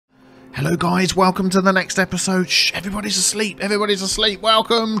Hello guys, welcome to the next episode. Shh, everybody's asleep, everybody's asleep.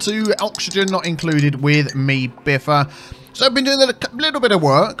 Welcome to Oxygen Not Included with me, Biffa. So I've been doing a little bit of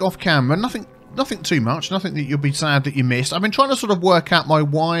work off camera, nothing too much, nothing that you'll be sad that you missed. I've been trying to sort of work out my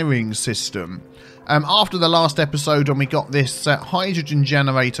wiring system. After the last episode when we got this hydrogen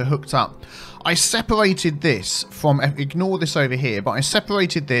generator hooked up, I separated this from, ignore this over here, but I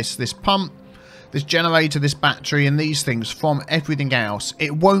separated this pump, this generator, this battery, and these things from everything else.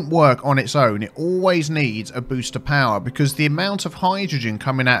 It won't work on its own. It always needs a boost of power because the amount of hydrogen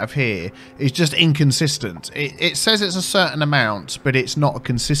coming out of here is just inconsistent. It says it's a certain amount, but it's not a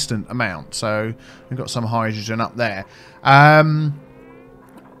consistent amount. So we've got some hydrogen up there.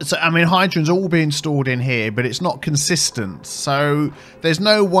 So, I mean, hydrogen's all being stored in here, but it's not consistent. So there's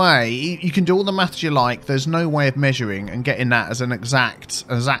no way, you can do all the maths you like, there's no way of measuring and getting that as an exact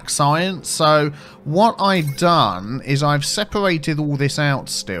science. So what I've done is I've separated all this out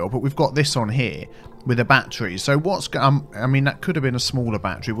still, but we've got this on here with a battery. So I mean, that could have been a smaller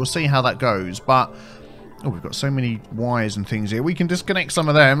battery. We'll see how that goes, but oh, we've got so many wires and things here. We can disconnect some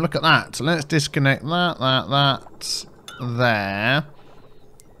of them. Look at that. So let's disconnect that there.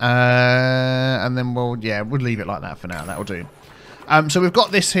 And then we'll leave it like that for now. That'll do. So we've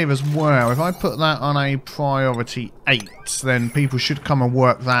got this here as well. If I put that on a priority 8, then people should come and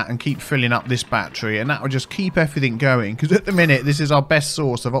work that and keep filling up this battery, and that will just keep everything going. Because at the minute, this is our best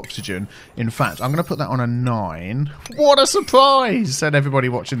source of oxygen. In fact, I'm going to put that on a 9. What a surprise! Said everybody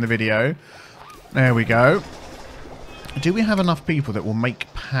watching the video. There we go. Do we have enough people that will make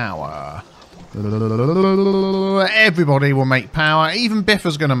power? Everybody will make power. Even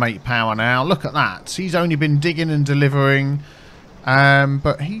Biffa's going to make power now. Look at that. He's only been digging and delivering.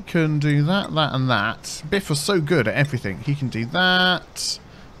 But he can do that, and that. Biffa's so good at everything. He can do that.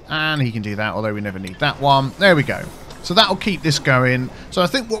 And he can do that, although we never need that one. There we go. So that'll keep this going. So I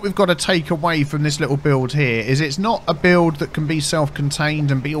think what we've got to take away from this little build here is it's not a build that can be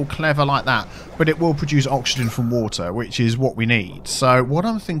self-contained and be all clever like that, but it will produce oxygen from water, which is what we need. So what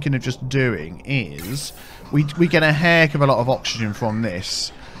I'm thinking of just doing is we get a heck of a lot of oxygen from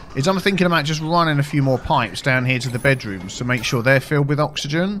this. I'm thinking about just running a few more pipes down here to the bedrooms to make sure they're filled with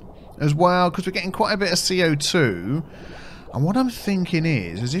oxygen as well, because we're getting quite a bit of CO2. And what I'm thinking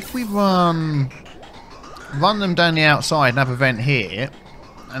is if we run them down the outside and have a vent here,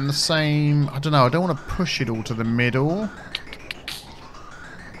 and the same, I don't know, I don't want to push it all to the middle.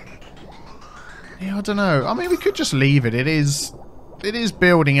 Yeah, I don't know. I mean, we could just leave it. It is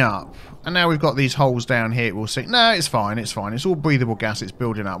building up. And now we've got these holes down here. We'll see. No, it's fine. It's fine. It's all breathable gas. It's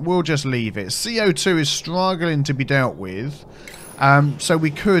building up. We'll just leave it. CO2 is struggling to be dealt with. So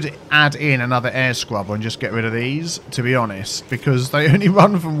we could add in another air scrubber and just get rid of these, to be honest, because they only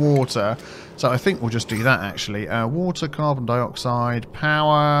run from water. So I think we'll just do that, actually. Water, carbon dioxide,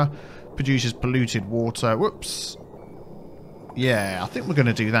 power, produces polluted water. Whoops. Yeah, I think we're going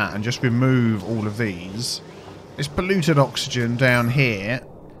to do that and just remove all of these. It's polluted oxygen down here.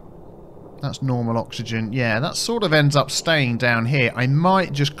 That's normal oxygen. Yeah, that sort of ends up staying down here. I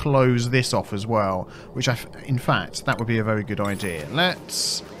might just close this off as well, which in fact, that would be a very good idea.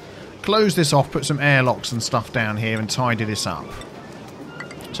 Let's close this off, put some airlocks and stuff down here and tidy this up.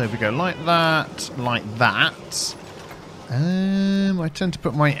 So if we go like that, I tend to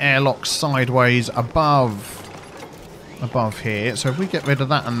put my airlock sideways above here. So if we get rid of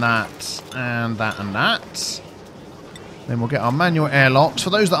that and that, and that and that, then we'll get our manual airlocks.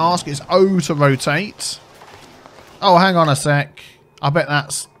 For those that ask, it's O to rotate. Oh, hang on a sec. I bet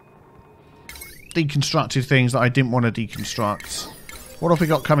that's deconstructed things that I didn't want to deconstruct. What have we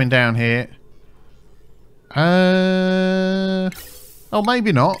got coming down here? Oh,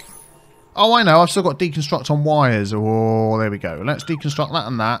 maybe not. Oh, I know. I've still got deconstruct on wires. Oh, there we go. Let's deconstruct that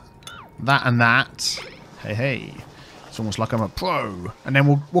and that. That and that. Hey, hey. It's almost like I'm a pro. And then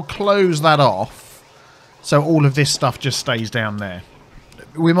we'll close that off. So all of this stuff just stays down there.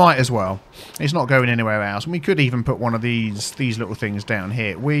 We might as well. It's not going anywhere else. And we could even put one of these little things down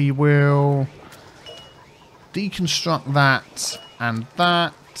here. We will deconstruct that and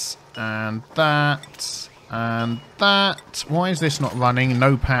that and that. And that. Why is this not running?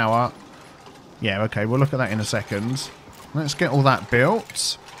 No power. Yeah, okay, we'll look at that in a second. Let's get all that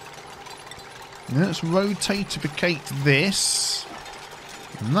built. Let's rotate-duplicate this.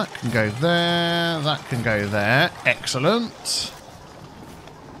 And that can go there. That can go there. Excellent.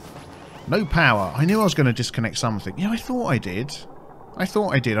 No power. I knew I was going to disconnect something. Yeah, I thought I did. I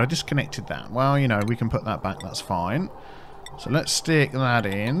disconnected that. Well, you know, we can put that back. That's fine. So let's stick that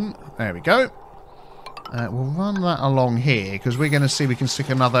in. There we go. We'll run that along here because we're going to see we can stick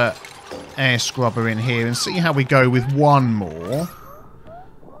another air scrubber in here and see how we go with one more.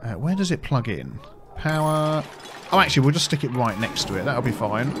 Where does it plug in? Power. Oh, actually, we'll just stick it right next to it. That'll be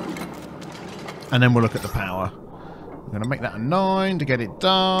fine. And then we'll look at the power. I'm going to make that a 9 to get it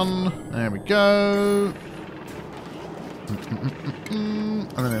done. There we go.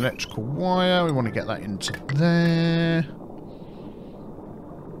 And then electrical wire. We want to get that into there.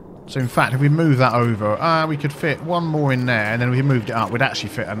 So in fact, if we move that over, we could fit one more in there, and then if we moved it up, we'd actually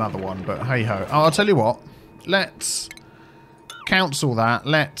fit another one, but hey-ho. Oh, I'll tell you what. Let's cancel that.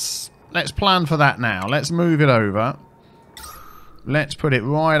 Let's plan for that now. Let's move it over. Let's put it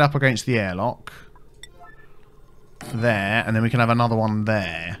right up against the airlock. There, and then we can have another one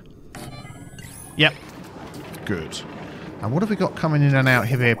there. Yep. Good. And what have we got coming in and out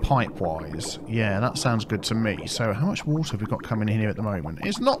here pipe-wise? Yeah, that sounds good to me. So how much water have we got coming in here at the moment?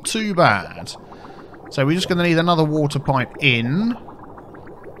 It's not too bad. So we're just going to need another water pipe in.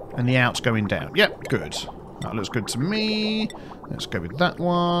 And the out's going down. Yep, good. That looks good to me. Let's go with that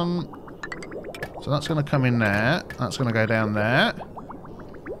one. So that's going to come in there. That's going to go down there.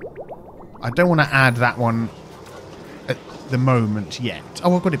 I don't want to add that one at the moment yet.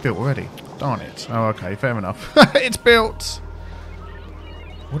 Oh, I've got it built already. Darn it. Oh, okay, fair enough. It's built!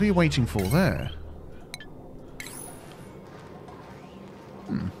 What are you waiting for there?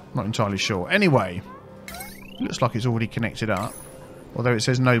 Not entirely sure. Anyway, looks like it's already connected up. Although it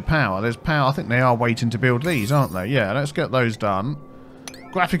says no power. There's power. I think they are waiting to build these, aren't they? Yeah, let's get those done.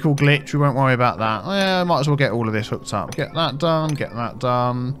 Graphical glitch, we won't worry about that. Yeah, might as well get all of this hooked up. Get that done, get that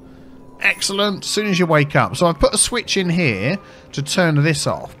done. Excellent, as soon as you wake up. So I've put a switch in here to turn this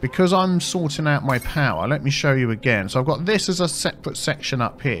off because I'm sorting out my power. Let me show you again. So I've got this as a separate section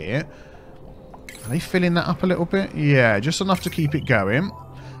up here. Are they filling that up a little bit? Yeah, just enough to keep it going.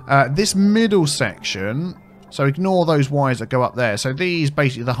 This middle section, so ignore those wires that go up there. So these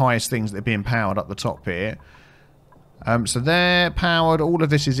basically the highest things that are being powered up the top here. So they're powered. All of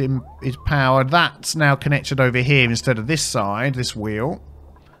this is powered. That's now connected over here instead of this side, this wheel.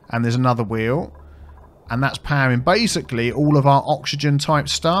 And there's another wheel. And that's powering basically all of our oxygen type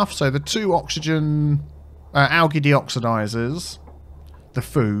stuff. So the 2 oxygen algae deoxidizers, the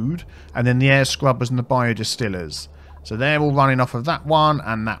food, and then the air scrubbers and the biodistillers. So they're all running off of that one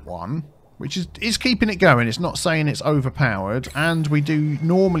and that one, which is keeping it going. It's not saying it's overpowered. And we do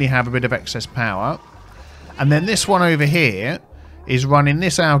normally have a bit of excess power. And then this one over here is running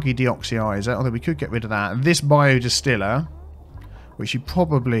this algae deoxidizer, although we could get rid of that. And this biodistiller, which you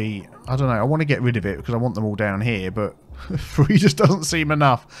probably, I don't know, I want to get rid of it because I want them all down here, but 3 just doesn't seem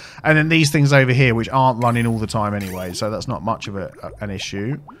enough. And then these things over here, which aren't running all the time anyway, so that's not much of an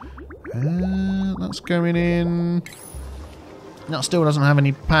issue. That's going in. That still doesn't have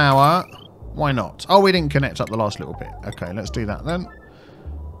any power. Why not? Oh, we didn't connect up the last little bit. Okay, let's do that then.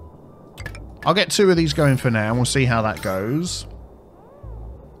 I'll get 2 of these going for now, and we'll see how that goes.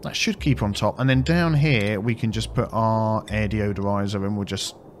 That should keep on top. And then down here, we can just put our air deodorizer, and we'll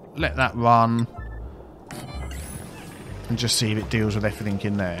just let that run. And just see if it deals with everything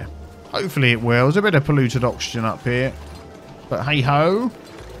in there. Hopefully it will. There's a bit of polluted oxygen up here. But hey-ho.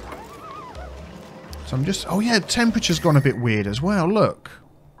 So I'm just... Oh, yeah, the temperature's gone a bit weird as well. Look.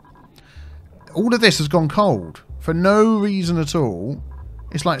 All of this has gone cold. For no reason at all.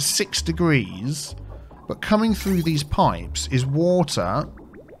 It's like 6 degrees. But coming through these pipes is water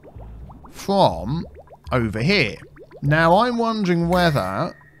from over here. Now, I'm wondering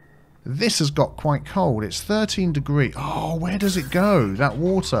whether this has got quite cold. It's 13 degrees. Oh, where does it go? That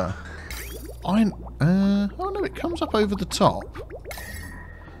water. Oh, no, it comes up over the top.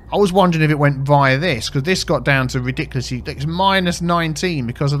 I was wondering if it went via this, because this got down to ridiculously... It's minus 19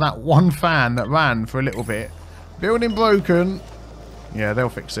 because of that one fan that ran for a little bit. Building broken. Yeah, they'll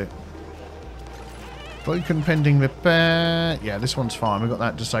fix it. Broken pending repair. Yeah, this one's fine. We've got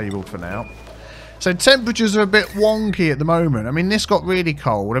that disabled for now. So temperatures are a bit wonky at the moment. I mean, this got really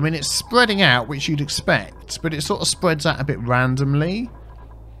cold. I mean, it's spreading out, which you'd expect, but it sort of spreads out a bit randomly.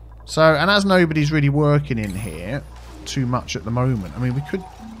 So, and as nobody's really working in here too much at the moment, I mean, we could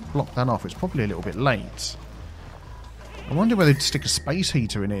block that off. It's probably a little bit late. I wonder whether to stick a space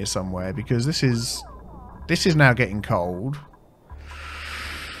heater in here somewhere, because this is now getting cold.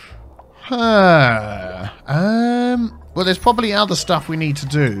 Well, there's probably other stuff we need to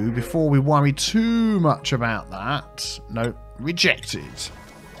do before we worry too much about that. No, rejected.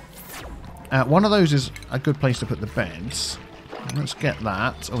 One of those is a good place to put the beds. Let's get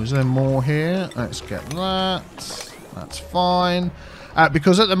that. Oh, is there more here? Let's get that. That's fine.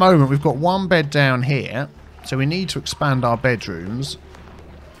 Because at the moment we've got 1 bed down here, so we need to expand our bedrooms,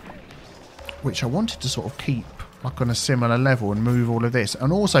 which I wanted to sort of keep like on a similar level and move all of this.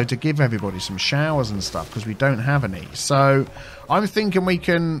 And also to give everybody some showers and stuff, because we don't have any. So I'm thinking we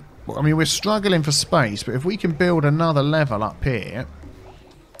can... I mean, we're struggling for space, but if we can build another level up here...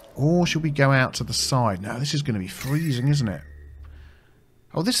 Or should we go out to the side? No, this is going to be freezing, isn't it?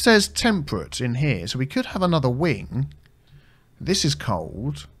 Oh, this says temperate in here, so we could have another wing. This is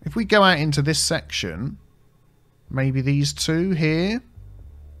cold. If we go out into this section, maybe these two here...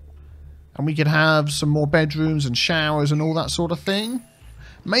 And we could have some more bedrooms and showers and all that sort of thing.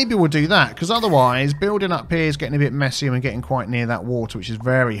 Maybe we'll do that, because otherwise, building up here is getting a bit messy and we're getting quite near that water, which is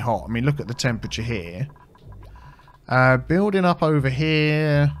very hot. I mean, look at the temperature here. Building up over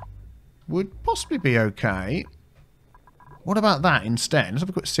here would possibly be okay. What about that instead? Let's have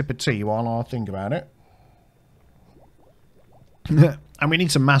a quick sip of tea while I think about it. And we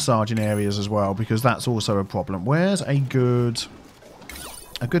need some massaging areas as well, because that's also a problem. Where's a good...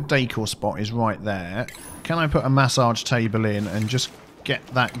 A good decor spot is right there. Can I put a massage table in and just get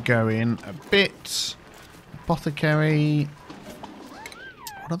that going a bit? Apothecary.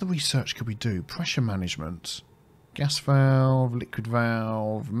 What other research could we do? Pressure management. Gas valve, liquid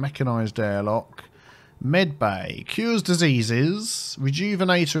valve, mechanized airlock. Med bay. Cures diseases.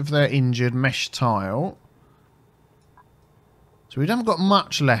 Rejuvenator if they're injured. Mesh tile. So we haven't got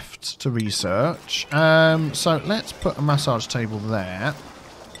much left to research. So let's put a massage table there.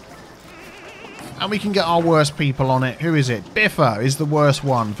 And we can get our worst people on it. Who is it? Biffa is the worst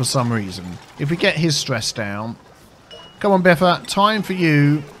one for some reason. If we get his stress down. Come on, Biffa. Time for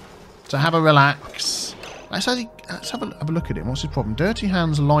you to have a relax. Let's have a look at him. What's his problem? Dirty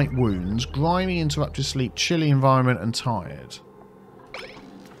hands, light wounds, grimy, interrupted sleep, chilly environment, and tired.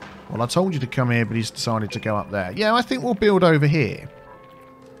 Well, I told you to come here, but he's decided to go up there. Yeah, I think we'll build over here.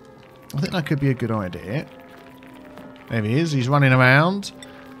 I think that could be a good idea. There he is. He's running around.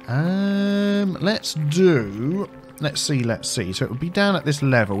 Let's see. So it would be down at this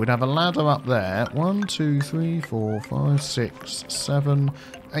level. We'd have a ladder up there. 1, 2, 3, 4, 5, 6, 7,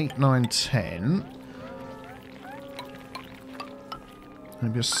 8, 9, 10.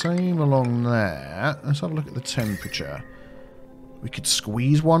 Maybe the same along there. Let's have a look at the temperature. We could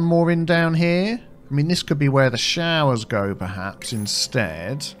squeeze one more in down here. I mean, this could be where the showers go, perhaps,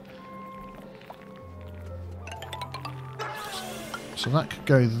 instead. So that could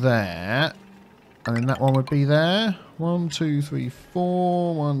go there. And then that one would be there. 1, 2, 3,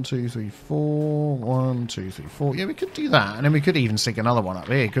 4. 1, 2, 3, 4. 1, 2, 3, 4. Yeah, we could do that. And then we could even stick another one up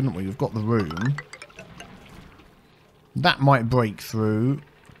here, couldn't we? We've got the room. That might break through.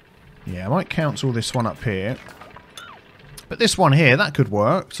 Yeah, I might cancel this one up here. But this one here, that could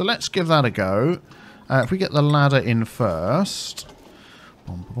work. So let's give that a go. If we get the ladder in first...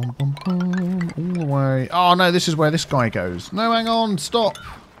 Boom, boom, boom, boom, all the way. Oh no, this is where this guy goes. No, hang on, stop.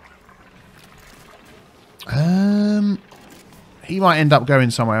 He might end up going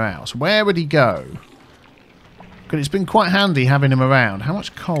somewhere else. Where would he go? Because it's been quite handy having him around. How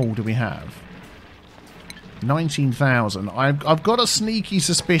much coal do we have? 19,000. I've got a sneaky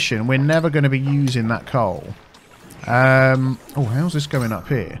suspicion we're never going to be using that coal. Oh, how's this going up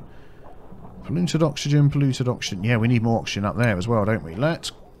here? Polluted oxygen. Yeah, we need more oxygen up there as well, don't we?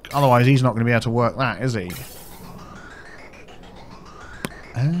 Otherwise, he's not going to be able to work that, is he?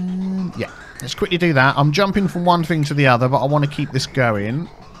 Yeah, let's quickly do that. I'm jumping from one thing to the other, but I want to keep this going.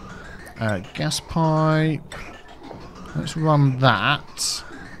 Gas pipe. Let's run that.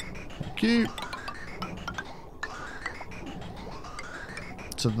 Thank you.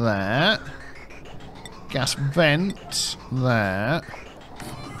 To there. Gas vent. There.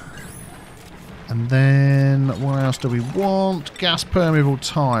 And then, what else do we want? Gas permeable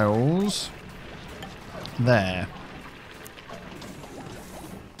tiles. There.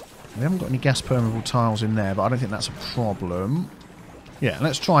 We haven't got any gas permeable tiles in there, but I don't think that's a problem. Yeah,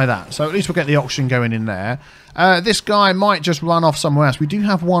 let's try that. So at least we'll get the oxygen going in there. This guy might just run off somewhere else. We do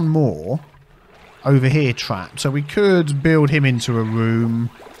have one more over here trapped. So we could build him into a room.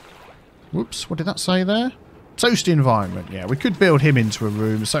 Whoops, what did that say there? Toasty environment, yeah. We could build him into a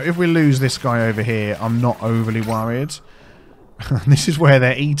room. So if we lose this guy over here, I'm not overly worried. This is where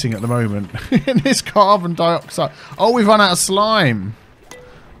they're eating at the moment. In this carbon dioxide. Oh, we've run out of slime.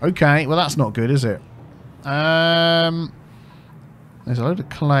 Okay, well that's not good, is it? There's a load of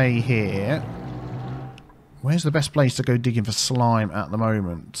clay here. Where's the best place to go digging for slime at the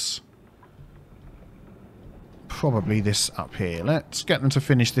moment? Probably this up here. Let's get them to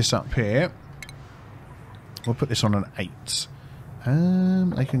finish this up here. We'll put this on an 8.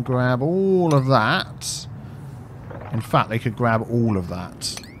 They can grab all of that. In fact, they could grab all of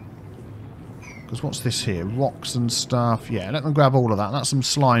that. Because what's this here? Rocks and stuff. Yeah, let them grab all of that. That's some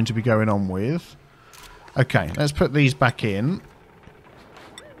slime to be going on with. Okay, let's put these back in.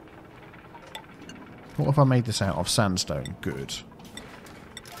 What have I made this out of? Sandstone. Good.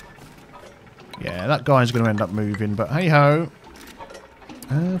 Yeah, that guy's going to end up moving, but hey-ho.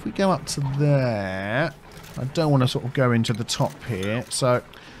 If we go up to there... I don't want to sort of go into the top here, so...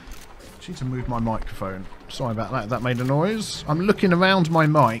 I need to move my microphone. Sorry about that, that made a noise. I'm looking around my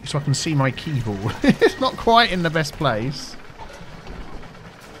mic so I can see my keyboard. It's not quite in the best place.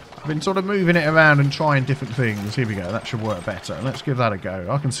 I've been sort of moving it around and trying different things. Here we go, that should work better. Let's give that a go.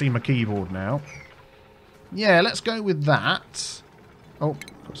 I can see my keyboard now. Yeah, let's go with that. Oh,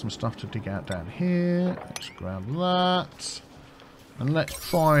 got some stuff to dig out down here. Let's grab that. And let's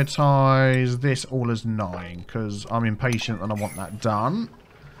prioritise this all as 9, because I'm impatient and I want that done.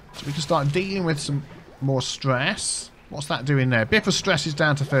 So we can start dealing with some more stress. What's that doing there? Biffa stress is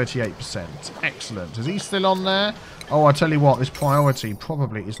down to 38%. Excellent. Is he still on there? Oh, I tell you what, this priority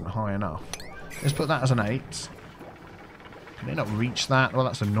probably isn't high enough. Let's put that as an 8. Can they not reach that? Well,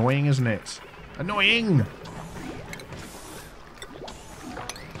 that's annoying, isn't it? Annoying!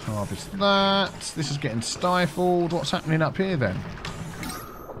 Harvest that. This is getting stifled. What's happening up here then?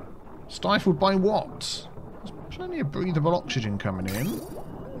 Stifled by what? There's plenty of breathable oxygen coming in.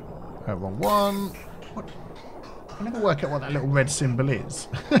 Oh, wrong one. What? I never work out what that little red symbol is.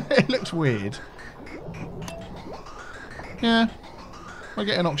 It looks weird. Yeah. We're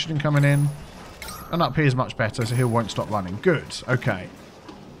getting oxygen coming in. And up here is much better, so he won't stop running. Good. Okay.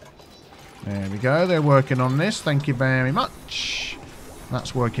 There we go. They're working on this. Thank you very much.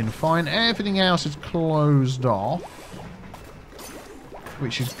 That's working fine. Everything else is closed off.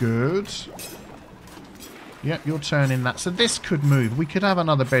 Which is good. Yep, you're turning that. So this could move. We could have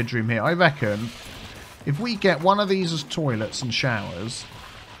another bedroom here. I reckon if we get one of these as toilets and showers,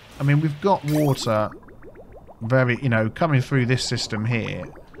 I mean, we've got water very, you know, coming through this system here.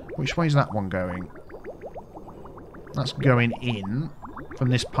 Which way is that one going? That's going in from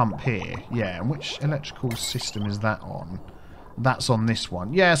this pump here. Yeah, and which electrical system is that on? That's on this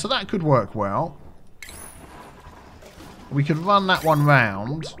one. Yeah, so that could work well. We could run that one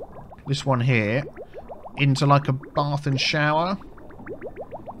round, this one here, into like a bath and shower.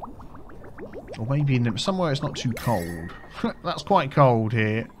 Or maybe in somewhere it's not too cold. That's quite cold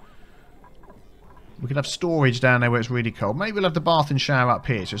here. We could have storage down there where it's really cold. Maybe we'll have the bath and shower up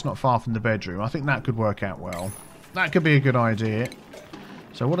here, so it's not far from the bedroom. I think that could work out well. That could be a good idea.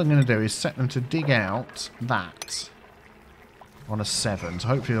 So what I'm going to do is set them to dig out that on a 7. So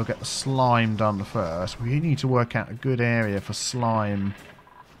hopefully they'll get the slime done first. We need to work out a good area for slime.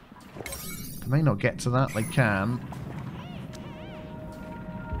 Can they not get to that? They can.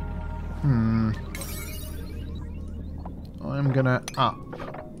 I'm going to up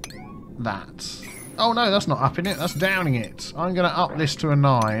that. Oh no, that's not upping it. That's downing it. I'm going to up this to a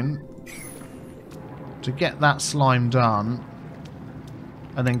 9 to get that slime done.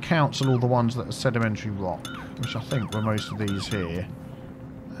 And then cancel all the ones that are sedimentary rock, which I think were most of these here.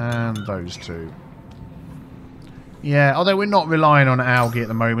 And those two. Yeah, although we're not relying on algae at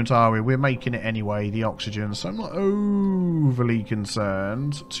the moment, are we? We're making it anyway, the oxygen, so I'm not overly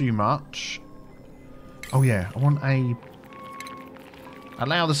concerned too much. Oh yeah, I want a...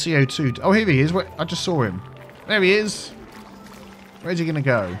 Allow the CO2 to... Oh, here he is. I just saw him. There he is. Where's he going to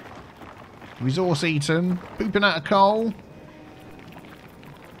go? Resource eaten. Pooping out of coal.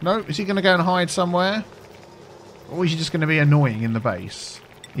 No, is he going to go and hide somewhere? Or is he just going to be annoying in the base?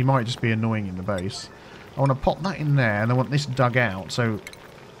 He might just be annoying in the base. I want to pop that in there, and I want this dug out so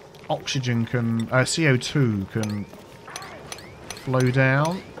oxygen can... CO2 can flow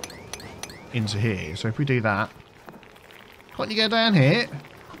down into here. So if we do that... Can't you go down here?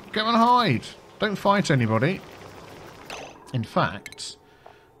 Go and hide. Don't fight anybody. In fact,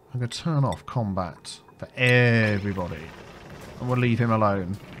 I'm going to turn off combat for everybody. And we'll leave him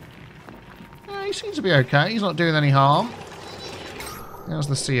alone. He seems to be okay. He's not doing any harm. There's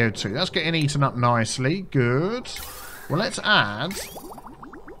the CO2. That's getting eaten up nicely. Good. Well, let's add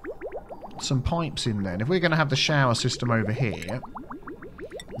some pipes in then. If we're going to have the shower system over here,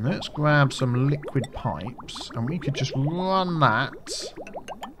 let's grab some liquid pipes. And we could just run that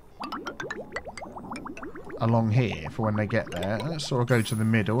along here for when they get there. Let's sort of go to the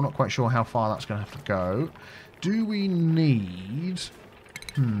middle. Not quite sure how far that's going to have to go. Do we need...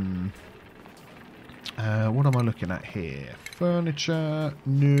 what am I looking at here? Furniture,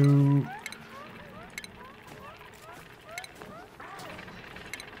 new...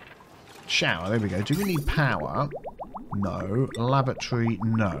 Shower, there we go. Do we need power? No. Laboratory,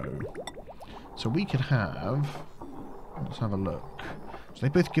 no. So we could have... Let's have a look. So they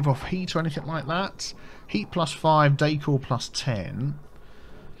both give off heat or anything like that? Heat plus 5, decor plus 10.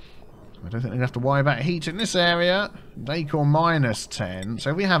 I don't think we're going to have to worry about heat in this area. Decor minus 10.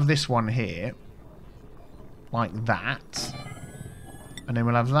 So we have this one here. Like that. And then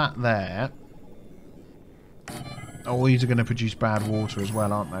we'll have that there. Oh, these are going to produce bad water as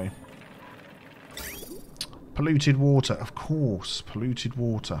well, aren't they? Polluted water, of course. Polluted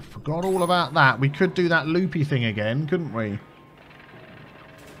water. Forgot all about that. We could do that loopy thing again, couldn't we?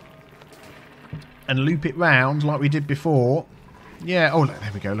 And loop it round like we did before. Yeah, oh, look,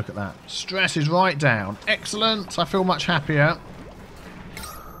 there we go. Look at that. Stress is right down. Excellent. I feel much happier.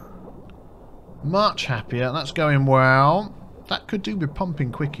 Much happier. That's going well. That could do with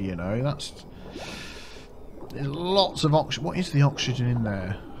pumping quicker, you know. There's lots of oxygen. What is the oxygen in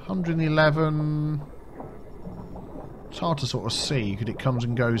there? 111. It's hard to sort of see because it comes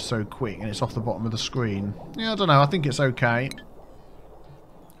and goes so quick and it's off the bottom of the screen. Yeah, I don't know. I think it's okay.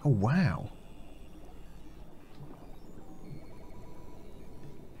 Oh, wow.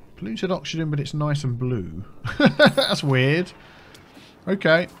 Polluted oxygen, but it's nice and blue. That's weird.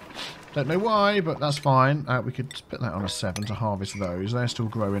 Okay. Don't know why, but that's fine. We could put that on a 7 to harvest those. They're still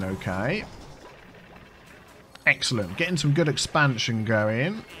growing okay. Excellent. Getting some good expansion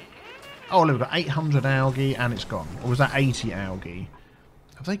going. Oh, look, we've got 800 algae and it's gone. Or was that 80 algae?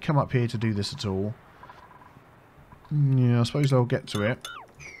 Have they come up here to do this at all? Yeah, I suppose they'll get to it.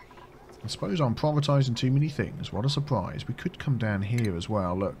 I suppose I'm prioritising too many things. What a surprise. We could come down here as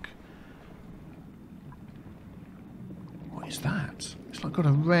well, look. What is that? It's like got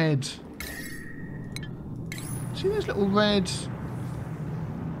a red... See those little red...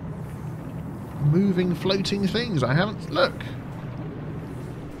 moving, floating things? I haven't... Look.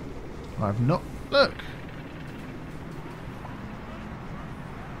 I've not... Look.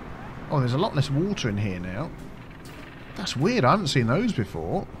 Oh, there's a lot less water in here now. That's weird. I haven't seen those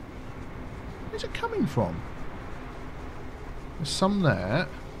before. Where's it coming from? There's some there.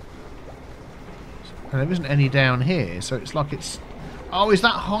 And there isn't any down here. So it's like it's... Oh, is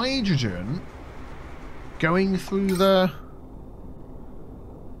that hydrogen going through the...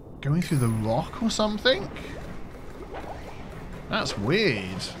 going through the rock or something? That's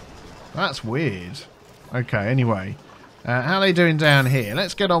weird. That's weird. Okay, anyway. How are they doing down here?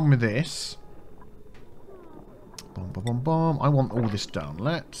 Let's get on with this. Boom, boom, boom, boom. I want all this done.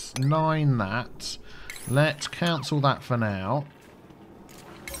 Let's 9 that. Let's cancel that for now.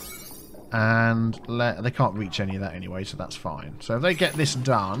 And they can't reach any of that anyway, so that's fine. So if they get this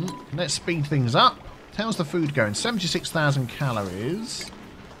done, let's speed things up. How's the food going? 76,000 calories.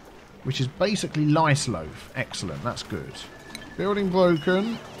 Which is basically lice loaf. Excellent, that's good. Building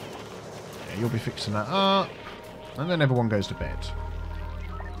broken. Yeah, you'll be fixing that up. And then everyone goes to bed.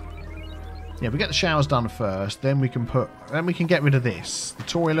 Yeah, we get the showers done first, then we can get rid of this. The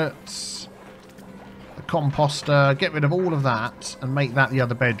toilets, the composter, get rid of all of that and make that the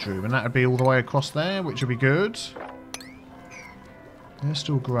other bedroom. And that would be all the way across there, which would be good. They're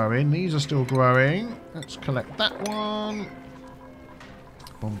still growing. These are still growing. Let's collect that one.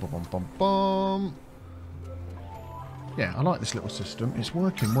 Bum, bum, bum, bum, bum. Yeah, I like this little system. It's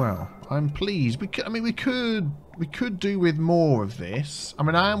working well. I'm pleased. We could do with more of this. I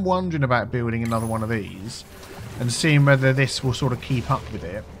mean, I am wondering about building another one of these and seeing whether this will sort of keep up with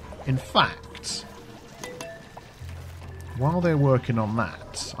it. In fact, while they're working on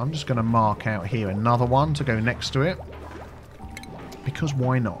that, I'm just going to mark out here another one to go next to it. Because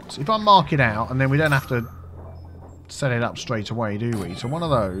why not? If I mark it out and then we don't have to set it up straight away, do we? So one of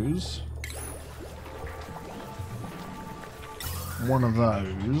those. One of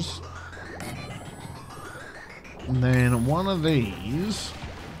those. And then one of these.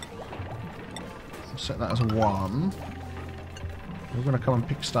 I'll set that as a 1. We're going to come and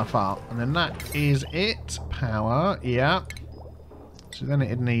pick stuff up. And then that is it. Power. Yeah. So then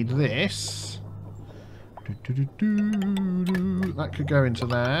it'd need this. That could go into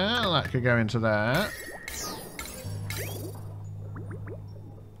there. That could go into there.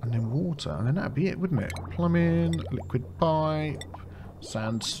 And then water. And then that'd be it, wouldn't it? Plumbing. Liquid pipe.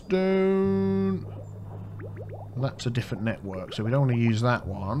 Sandstone. That's a different network, so we don't want to use that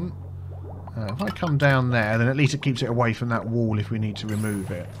one. If I come down there, then at least it keeps it away from that wall if we need to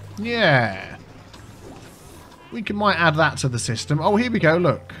remove it. Yeah. Might add that to the system. Oh, here we go,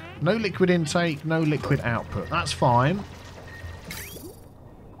 look. No liquid intake, no liquid output. That's fine.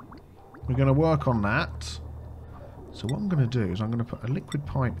 We're going to work on that. So what I'm going to do is I'm going to put a liquid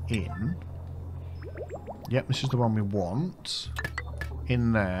pipe in. Yep, this is the one we want.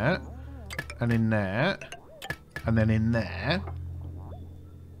 In there. And in there. And then in there.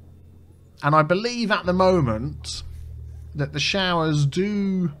 And I believe at the moment that the showers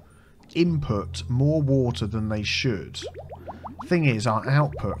do input more water than they should. Thing is, our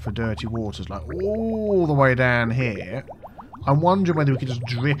output for dirty water is like all the way down here. I'm wondering whether we could just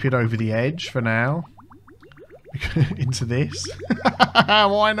drip it over the edge for now. Into this.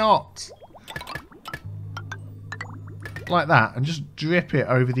 Why not? Like that, and just drip it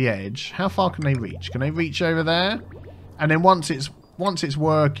over the edge. How far can they reach? Can they reach over there? And then once it's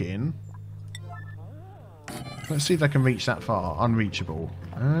working, let's see if they can reach that far. Unreachable.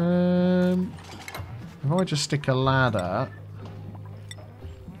 If I just stick a ladder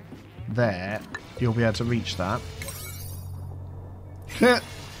there, you'll be able to reach that.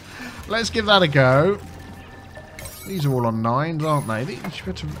 Let's give that a go. These are all on 9s, aren't they?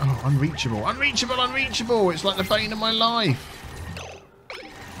 Oh, unreachable. Unreachable, unreachable! It's like the bane of my life.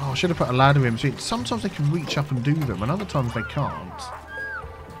 Oh, I should have put a ladder in. See, sometimes they can reach up and do them, and other times they can't.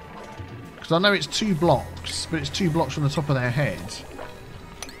 Because I know it's 2 blocks, but it's 2 blocks from the top of their head.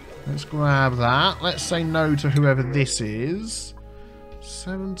 Let's grab that. Let's say no to whoever this is.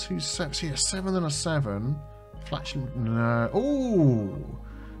 7, 2, 7. So yeah, 7 and a 7. Flash. No. Ooh.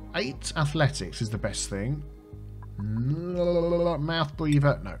 8 athletics is the best thing. Mouth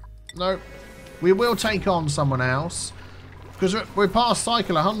breather. No. No. We will take on someone else. Because we're past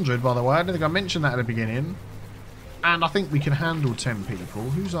cycle 100, by the way. I don't think I mentioned that at the beginning. And I think we can handle 10 people.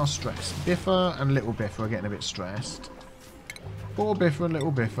 Who's our stress? Biffa and Little Biffa are getting a bit stressed. Poor Biffa and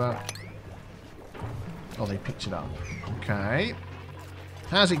Little Biffa. Oh, they picked it up. Okay.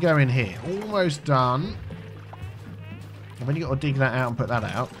 How's it going here? Almost done. I've only got to dig that out and put that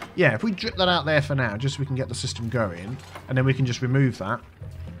out. Yeah, if we drip that out there for now, just so we can get the system going, and then we can just remove that.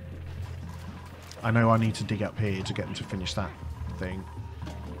 I know I need to dig up here to get them to finish that thing.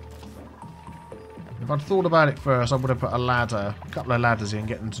 If I'd thought about it first, I would have put a ladder, a couple of ladders in,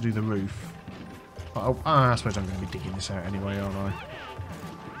 get them to do the roof. But I suppose I'm going to be digging this out anyway, aren't I?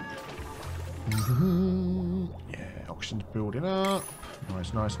 Yeah, oxygen's building up.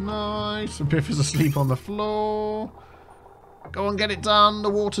 Nice, nice, nice. And Biff is asleep on the floor. Go on, get it done. The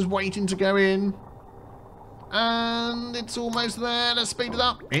water's waiting to go in. And it's almost there. Let's speed it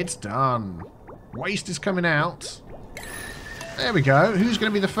up. It's done. Waste is coming out. There we go. Who's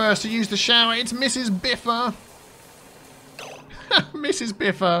going to be the first to use the shower? It's Mrs. Biffa. Mrs.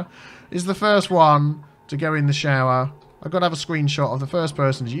 Biffa is the first one to go in the shower. I've got to have a screenshot of the first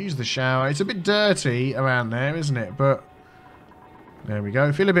person to use the shower. It's a bit dirty around there, isn't it? But there we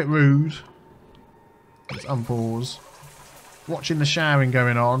go. Feel a bit rude. Let's unpause. Watching the showering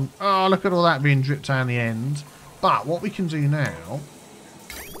going on. Oh, look at all that being dripped down the end. But what we can do now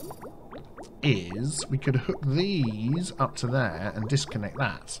is we could hook these up to there and disconnect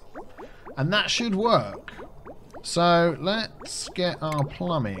that. And that should work. So let's get our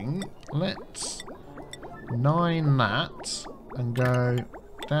plumbing. Let's 9 that and go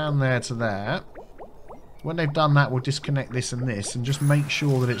down there to there. When they've done that, we'll disconnect this and this and just make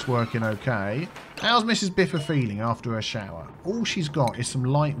sure that it's working okay. How's Mrs. Biffa feeling after her shower? All she's got is some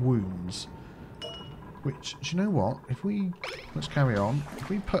light wounds. Which, do you know what? If we... Let's carry on.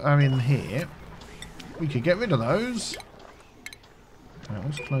 If we put her in here, we could get rid of those. Right,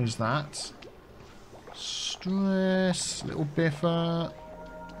 let's close that. Stress. Little Biffa.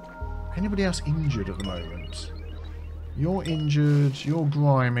 Anybody else injured at the moment? You're injured, you're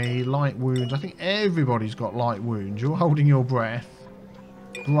grimy, light wounds. I think everybody's got light wounds. You're holding your breath.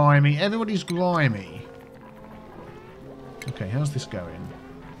 Grimy. Everybody's grimy. Okay, how's this going?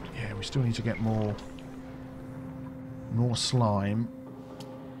 Yeah, we still need to get more slime.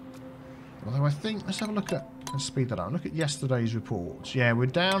 Although I think, let's have a look at, let's speed that up. Look at yesterday's reports. Yeah, we're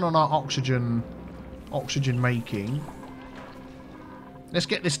down on our oxygen making. Let's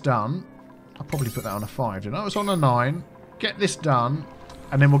get this done. I'll probably put that on a 5, didn't I? It's on a 9. Get this done,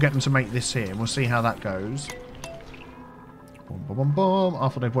 and then we'll get them to make this here, and we'll see how that goes. Boom, boom, boom, boom.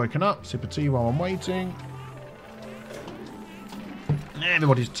 After they've woken up, sip of tea while I'm waiting.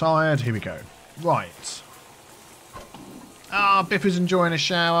 Everybody's tired. Here we go. Right. Ah, Biff is enjoying a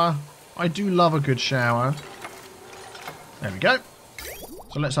shower. I do love a good shower. There we go.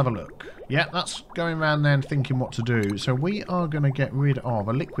 So let's have a look. Yeah, that's going around there and thinking what to do. So we are going to get rid of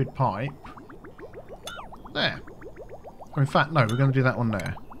a liquid pipe. There. Or in fact, no, we're going to do that one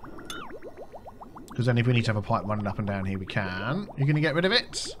there. Because then if we need to have a pipe running up and down here, we can. You're going to get rid of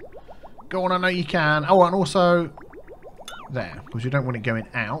it? Go on, I know you can. Oh, and also there, because you don't want it going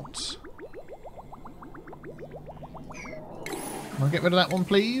out. Can I get rid of that one,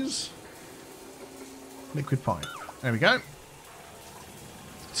 please? Liquid pipe. There we go.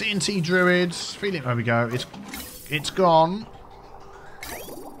 TNT Druids. Feeling. There we go. It's gone.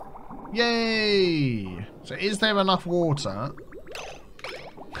 Yay! So is there enough water?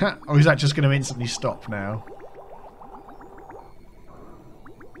 Or is that just going to instantly stop now?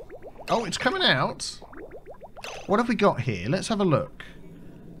 Oh, it's coming out. What have we got here? Let's have a look.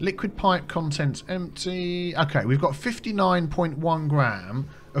 Liquid pipe contents empty. Okay, we've got 59.1 gram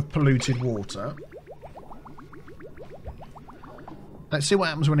of polluted water. Let's see what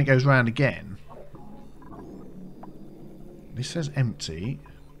happens when it goes round again. This says empty.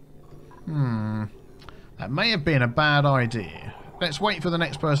 That may have been a bad idea. Let's wait for the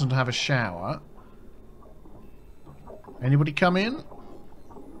next person to have a shower. Anybody come in?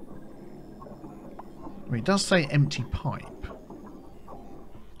 I mean, it does say empty pipe.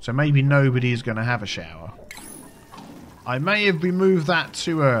 So maybe nobody is going to have a shower. I may have removed that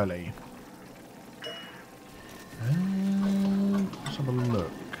too early. Let's have a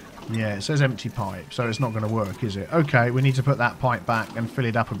look. Yeah, it says empty pipe, so it's not going to work, is it? Okay, we need to put that pipe back and fill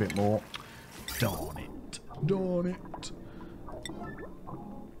it up a bit more. Darn it. Darn it.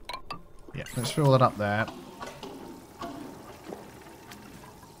 Yeah, let's fill that up there.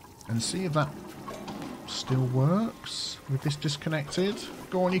 And see if that still works with this disconnected.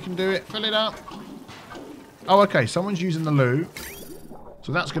 Go on, you can do it. Fill it up. Oh, okay, someone's using the loo.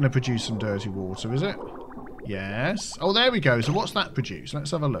 So that's going to produce some dirty water, is it? Yes. Oh, there we go. So what's that produce?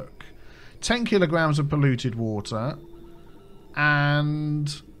 Let's have a look. 10 kilograms of polluted water and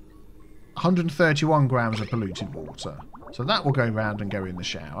 131 grams of polluted water. So that will go round and go in the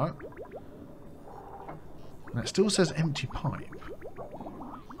shower. And it still says empty pipe.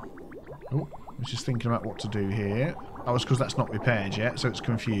 Oh, I was just thinking about what to do here. Oh, it's because that's not repaired yet, so it's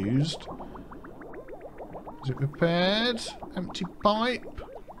confused. Is it repaired? Empty pipe?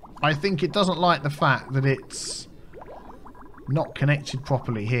 I think it doesn't like the fact that it's not connected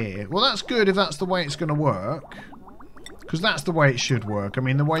properly here. Well, that's good if that's the way it's going to work. Because that's the way it should work. I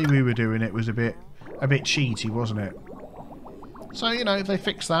mean, the way we were doing it was a bit cheaty, wasn't it? So, you know, if they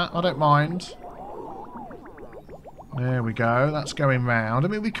fix that, I don't mind. There we go. That's going round. I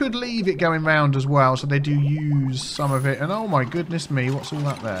mean, we could leave it going round as well, so they do use some of it. And oh my goodness me, what's all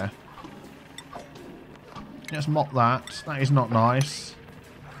that there? Let's mop that. That is not nice.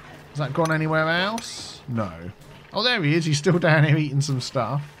 Has that gone anywhere else? No. Oh, there he is. He's still down here eating some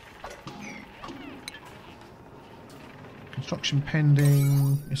stuff. Construction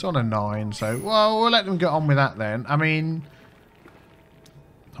pending. It's on a 9, so... Well, we'll let them get on with that then. I mean...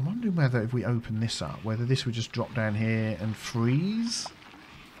 I'm wondering whether if we open this up, whether this would just drop down here and freeze.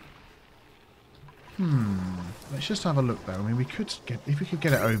 Let's just have a look though. I mean, we could get... If we could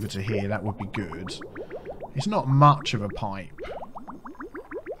get it over to here, that would be good. It's not much of a pipe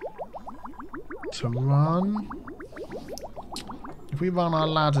to run. If we run our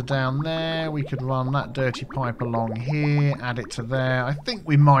ladder down there, we could run that dirty pipe along here, add it to there. I think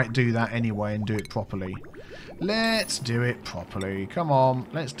we might do that anyway and do it properly. Let's do it properly. Come on,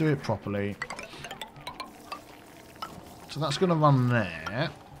 let's do it properly. So that's going to run there.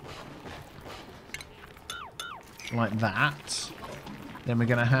 Like that. Then we're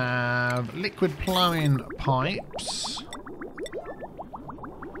going to have liquid plumbing pipes.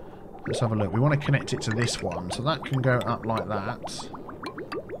 Let's have a look. We want to connect it to this one. So that can go up like that.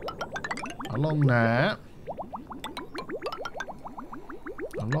 Along there.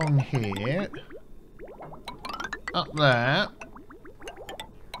 Along here. Up there.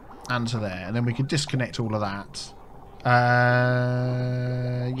 And to there. And then we can disconnect all of that.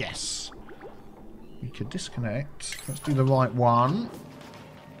 Yes. We could disconnect. Let's do the right one.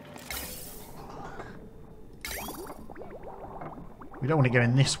 We don't want to go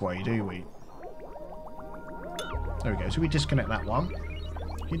in this way, do we? There we go. So we disconnect that one.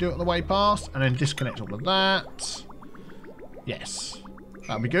 Can you do it on the way past? And then disconnect all of that. Yes.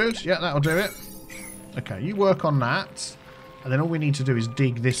 That'll be good. Yeah, that'll do it. Okay, you work on that. And then all we need to do is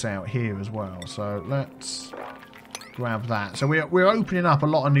dig this out here as well. So let's grab that. So we're opening up a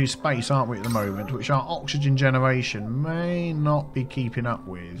lot of new space, aren't we, at the moment? Which our oxygen generation may not be keeping up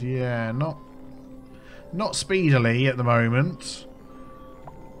with. Yeah, not speedily at the moment.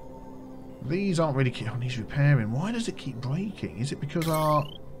 These aren't really... Oh, needs repairing. Why does it keep breaking? Is it because our...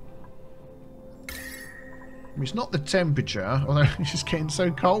 I mean, it's not the temperature, although it's just getting so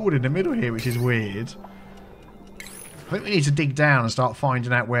cold in the middle here, which is weird. I think we need to dig down and start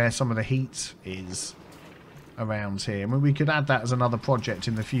finding out where some of the heat is around here. I mean, we could add that as another project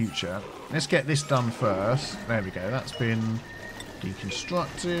in the future. Let's get this done first. There we go. That's been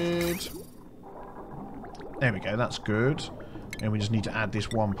deconstructed. There we go. That's good. And we just need to add this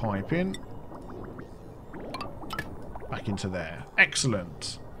one pipe in. Back into there.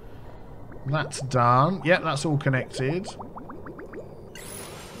 Excellent. That's done. Yep, that's all connected.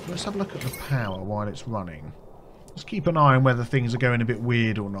 Let's have a look at the power while it's running. Just keep an eye on whether things are going a bit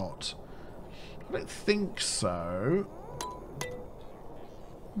weird or not. I don't think so.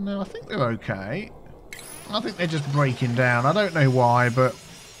 No, I think they're okay. I think they're just breaking down. I don't know why, but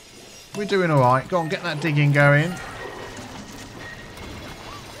we're doing alright. Go on, get that digging going.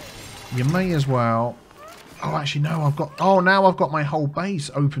 You may as well. Oh, actually, no, I've got... Oh, now I've got my whole base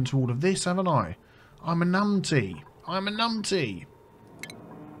open to all of this, haven't I? I'm a numpty. I'm a numpty.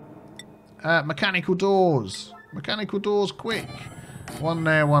 Mechanical doors. Mechanical doors, quick. One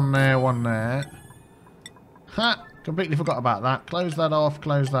there, one there, one there. Ha! Completely forgot about that. Close that off,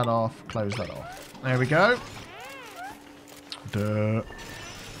 close that off, close that off. There we go. Duh.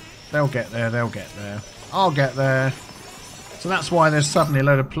 They'll get there, they'll get there. I'll get there. So that's why there's suddenly a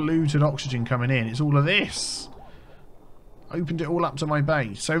load of polluted oxygen coming in. It's all of this. Opened it all up to my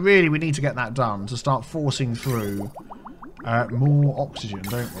base. So really we need to get that done to start forcing through more oxygen,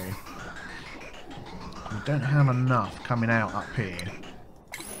 don't we? We don't have enough coming out up here.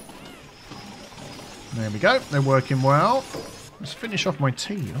 There we go. They're working well. Let's finish off my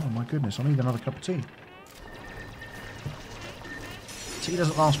tea. Oh my goodness, I need another cup of tea. Tea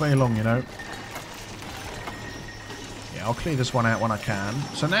doesn't last very long, you know. Yeah, I'll clear this one out when I can.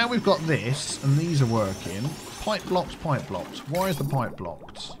 So now we've got this, and these are working. Pipe blocked, pipe blocked. Why is the pipe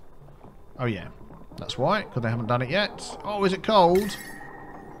blocked? Oh yeah, that's why, because they haven't done it yet. Oh, is it cold?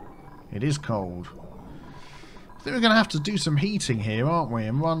 It is cold. I think we're going to have to do some heating here, aren't we?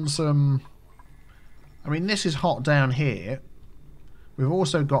 And run some... I mean, this is hot down here. We've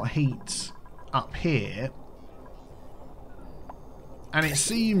also got heat up here. And it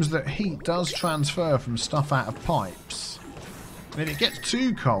seems that heat does transfer from stuff out of pipes. And if it gets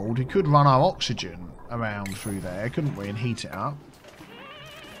too cold, we could run our oxygen around through there, couldn't we, and heat it up.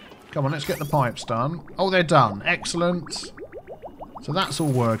 Come on, let's get the pipes done. Oh, they're done. Excellent. So that's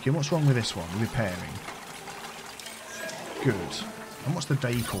all working. What's wrong with this one? Repairing. Good. And what's the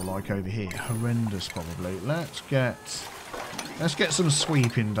decor like over here? Horrendous, probably. Let's get some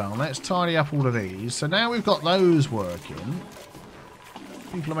sweeping done. Let's tidy up all of these. So now we've got those working.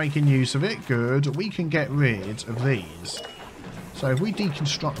 People are making use of it. Good. We can get rid of these. So if we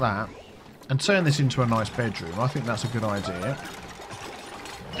deconstruct that and turn this into a nice bedroom, I think that's a good idea.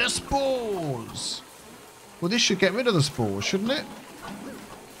 The spores! Well, this should get rid of the spores, shouldn't it?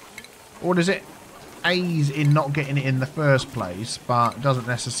 Or does it aid in not getting it in the first place, but doesn't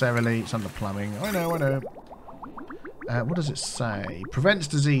necessarily... It's under plumbing. I know, I know. What does it say? Prevents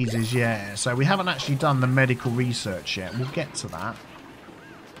diseases, yeah. So we haven't actually done the medical research yet. We'll get to that.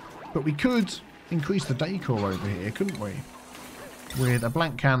 But we could increase the decor over here, couldn't we? With a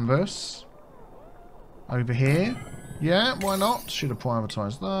blank canvas. Over here. Yeah, why not? Should have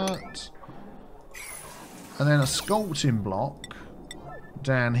privatised that. And then a sculpting block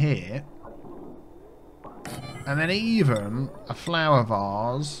down here. And then even a flower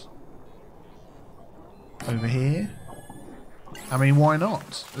vase over here. I mean, why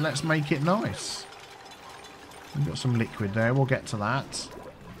not? Let's make it nice. We've got some liquid there. We'll get to that.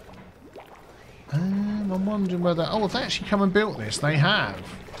 I'm wondering whether... Oh, if they actually come and built this. They have.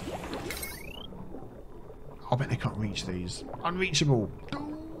 I bet they can't reach these. Unreachable.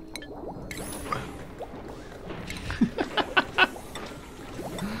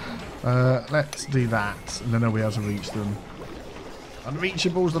 Let's do that. And then they'll be able to reach them.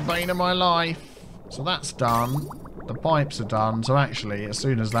 Unreachable's the bane of my life. So that's done. The pipes are done. So actually, as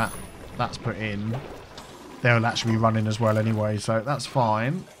soon as that's put in, they'll actually be running as well anyway. So that's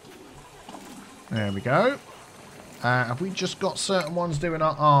fine. There we go. Have we just got certain ones doing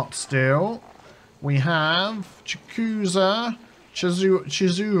our art still? We have Chizura,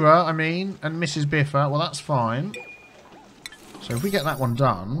 I mean, and Mrs. Biffa. Well, that's fine. So if we get that one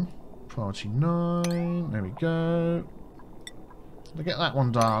done, priority 9, there we go. So they get that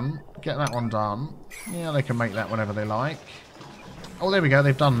one done, get that one done. Yeah, they can make that whenever they like. Oh, there we go,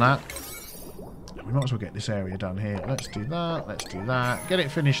 they've done that. We might as well get this area done here. Let's do that, let's do that. Get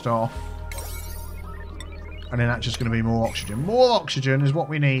it finished off. And then that's just going to be more oxygen. More oxygen is what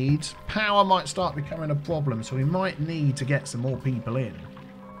we need. Power might start becoming a problem, so we might need to get some more people in.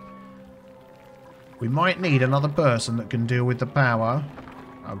 We might need another person that can deal with the power.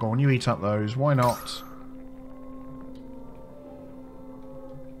 Oh, go on, you eat up those. Why not?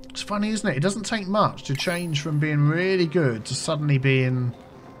 It's funny, isn't it? It doesn't take much to change from being really good to suddenly being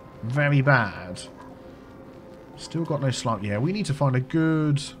very bad. Still got no slime. Yeah, we need to find a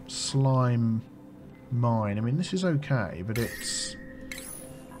good slime mine. I mean, this is okay, but it's...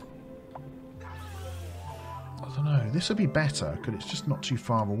 I don't know. This would be better, because it's just not too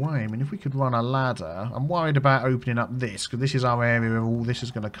far away. I mean, if we could run a ladder... I'm worried about opening up this, because this is our area where all this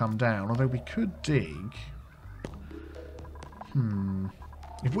is going to come down. Although we could dig...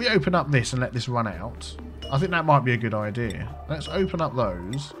 If we open up this and let this run out, I think that might be a good idea. Let's open up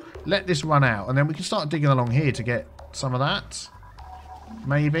those, let this run out, and then we can start digging along here to get some of that.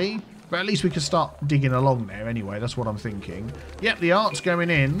 Maybe. But at least we can start digging along there anyway. That's what I'm thinking. Yep, the art's going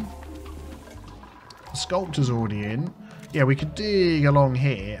in. The sculptor's already in. Yeah, we could dig along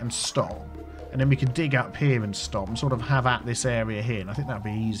here and stop. And then we can dig up here and stop and sort of have at this area here. And I think that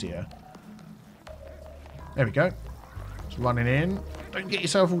would be easier. There we go. It's running in. Don't get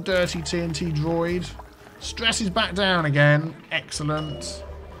yourself all dirty, TNT droid. Stress is back down again. Excellent.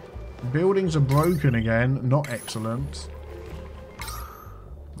 Buildings are broken again. Not excellent.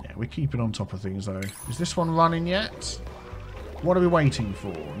 Yeah, we're keeping on top of things though. Is this one running yet? What are we waiting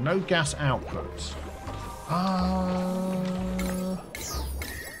for? No gas output.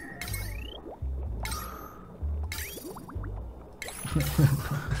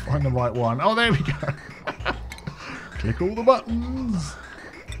 Find the right one. Oh, there we go. Click all the buttons.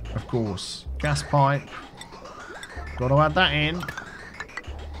 Of course. Gas pipe. Got to add that in.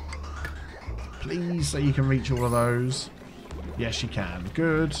 Please, so you can reach all of those. Yes, you can.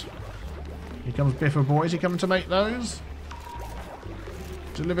 Good. Here comes Biffa boys. You coming to make those?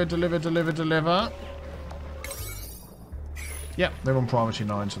 Deliver, deliver, deliver, deliver. Yep, they're on priority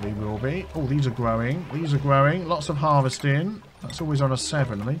 9, so they will be. Oh, these are growing. These are growing. Lots of harvesting. That's always on a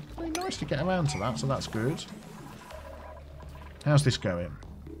 7. I mean, very nice to get around to that, so that's good. How's this going?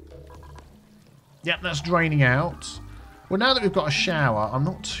 Yep, that's draining out. Well, now that we've got a shower, I'm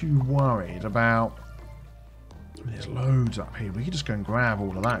not too worried about... I mean, there's loads up here. We could just go and grab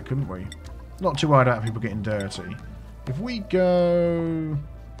all of that, couldn't we? Not too worried about people getting dirty. If we go...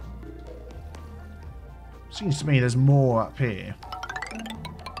 Seems to me there's more up here.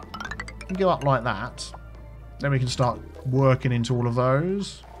 We can go up like that. Then we can start working into all of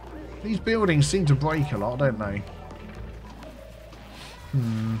those. These buildings seem to break a lot, don't they?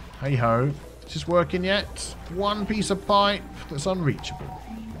 Hey ho. Is this working yet? One piece of pipe that's unreachable.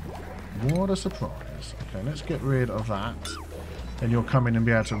 What a surprise. Okay, let's get rid of that. Then you'll come in and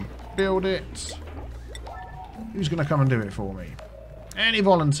be able to build it. Who's going to come and do it for me? Any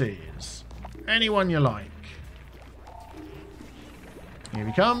volunteers? Anyone you like? Here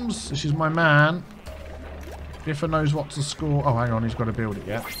he comes. This is my man. Biffa knows what to score. Oh, hang on. He's got to build it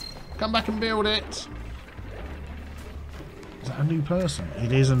yet. Come back and build it. Is that a new person?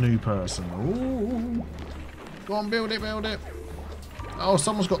 It is a new person. Ooh. Go on, build it, build it. Oh,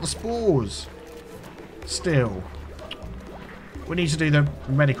 someone's got the spores. Still. We need to do the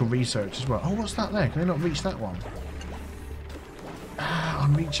medical research as well. Oh, what's that there? Can they not reach that one? Ah,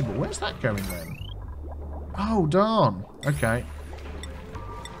 unreachable. Where's that going then? Oh, darn. Okay.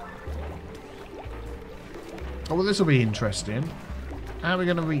 Oh, well, this will be interesting. How are we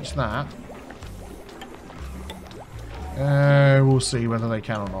going to reach that? We'll see whether they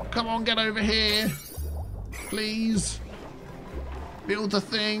can or not. Come on, get over here. Please. Build the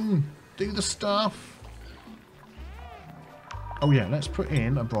thing. Do the stuff. Oh, yeah, let's put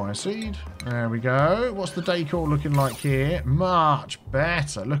in a briar seed. There we go. What's the decor looking like here? Much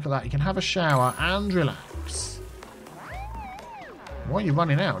better. Look at that. You can have a shower and relax. Why are you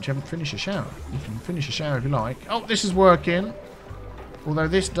running out? You haven't finished your shower. You can finish your shower if you like. Oh, this is working. Although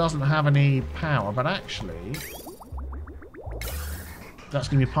this doesn't have any power, but actually... that's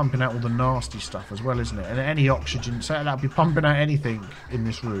going to be pumping out all the nasty stuff as well, isn't it? And any oxygen, so that'll be pumping out anything in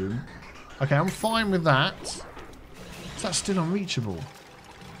this room. Okay, I'm fine with that. Is that still unreachable?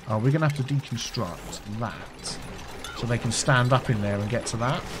 Oh, we're going to have to deconstruct that. So they can stand up in there and get to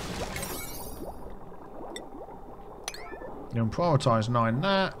that. Then prioritise 9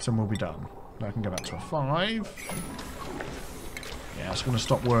 that, and we'll be done. Now I can go back to a 5. Yeah, it's going to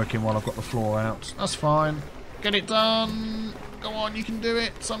stop working while I've got the floor out. That's fine. Get it done. Go on, you can do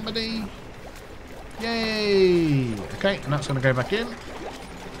it, somebody. Yay. Okay, and that's going to go back in.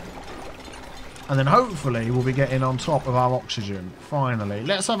 And then hopefully we'll be getting on top of our oxygen. Finally.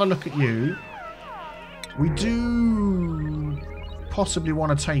 Let's have a look at you. We do possibly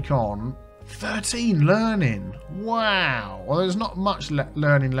want to take on 13 learning. Wow. Well, there's not much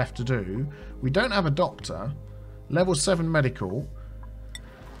learning left to do. We don't have a doctor. Level 7 medical.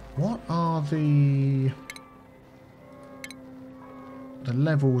 What are the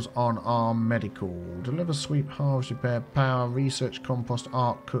levels on our medical? Deliver, sweep, harvest, repair, power, research, compost,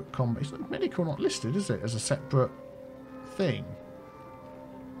 art, cook, combat. Is medical not listed, is it, as a separate thing?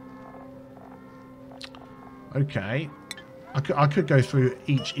 Okay. I could go through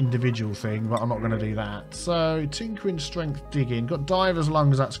each individual thing, but I'm not going to do that. So, tinkering, strength, digging. Got diver's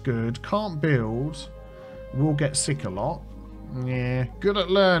lungs, that's good. Can't build. Will get sick a lot. Yeah. Good at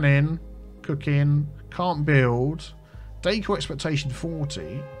learning. Cooking. Can't build. Decor expectation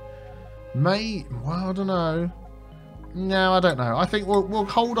 40. Well, I don't know. No, I don't know. I think we'll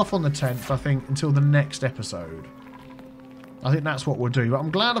hold off on the 10th, I think, until the next episode. I think that's what we'll do. But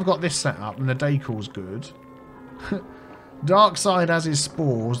I'm glad I've got this set up and the decor's good. Darkseid has his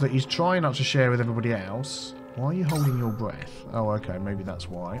spores that he's trying not to share with everybody else. Why are you holding your breath? Oh, okay. Maybe that's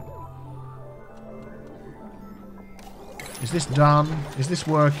why. Is this done? Is this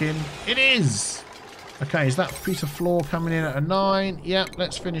working? It is! Okay, is that piece of floor coming in at a 9? Yep,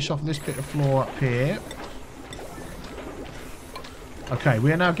 let's finish off this bit of floor up here. Okay,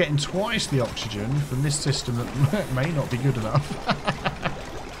 we are now getting twice the oxygen from this system that may not be good enough.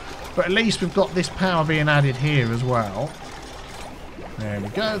 But at least we've got this power being added here as well. There we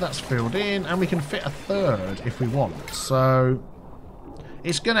go, that's filled in. And we can fit a third if we want. So,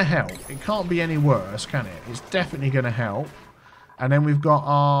 it's going to help. It can't be any worse, can it? It's definitely going to help. And then we've got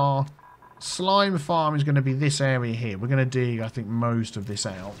our slime farm is going to be this area here. We're going to dig, I think, most of this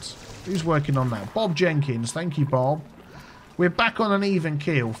out. Who's working on that? Bob Jenkins. Thank you, Bob. We're back on an even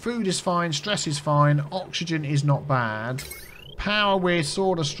keel. Food is fine. Stress is fine. Oxygen is not bad. Power, we're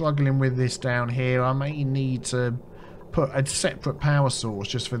sort of struggling with this down here. I may need to put a separate power source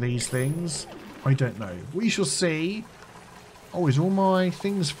just for these things. I don't know. We shall see. Oh, is all my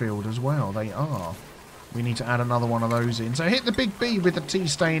things filled as well? They are. We need to add another one of those in. So hit the big B with the tea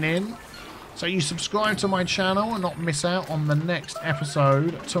stain in. So you subscribe to my channel and not miss out on the next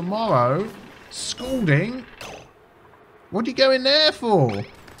episode tomorrow. Scalding. What are you going there for?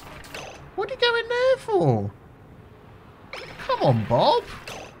 What are you going there for? Come on, Bob.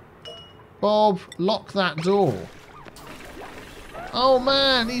 Bob, lock that door. Oh,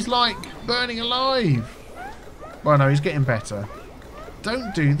 man, he's like burning alive. Well, no, he's getting better.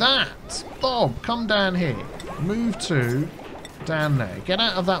 Don't do that. Bob, come down here. Move to down there. Get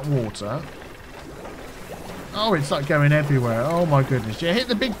out of that water. Oh, it's like going everywhere. Oh, my goodness. Yeah, hit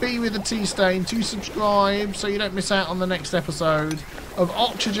the big B with the tea stain to subscribe so you don't miss out on the next episode of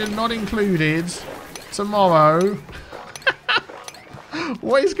Oxygen Not Included tomorrow.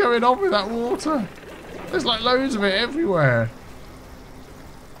 What is going on with that water? There's like loads of it everywhere.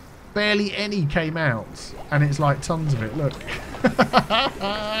 Barely any came out. And it's like tons of it. Look.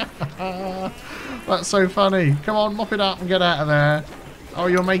 That's so funny. Come on, mop it up and get out of there. Oh,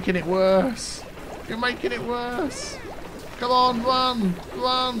 you're making it worse. You're making it worse. Come on, run.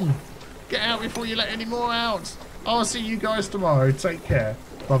 Run. Get out before you let any more out. I'll see you guys tomorrow. Take care.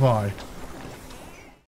 Bye-bye.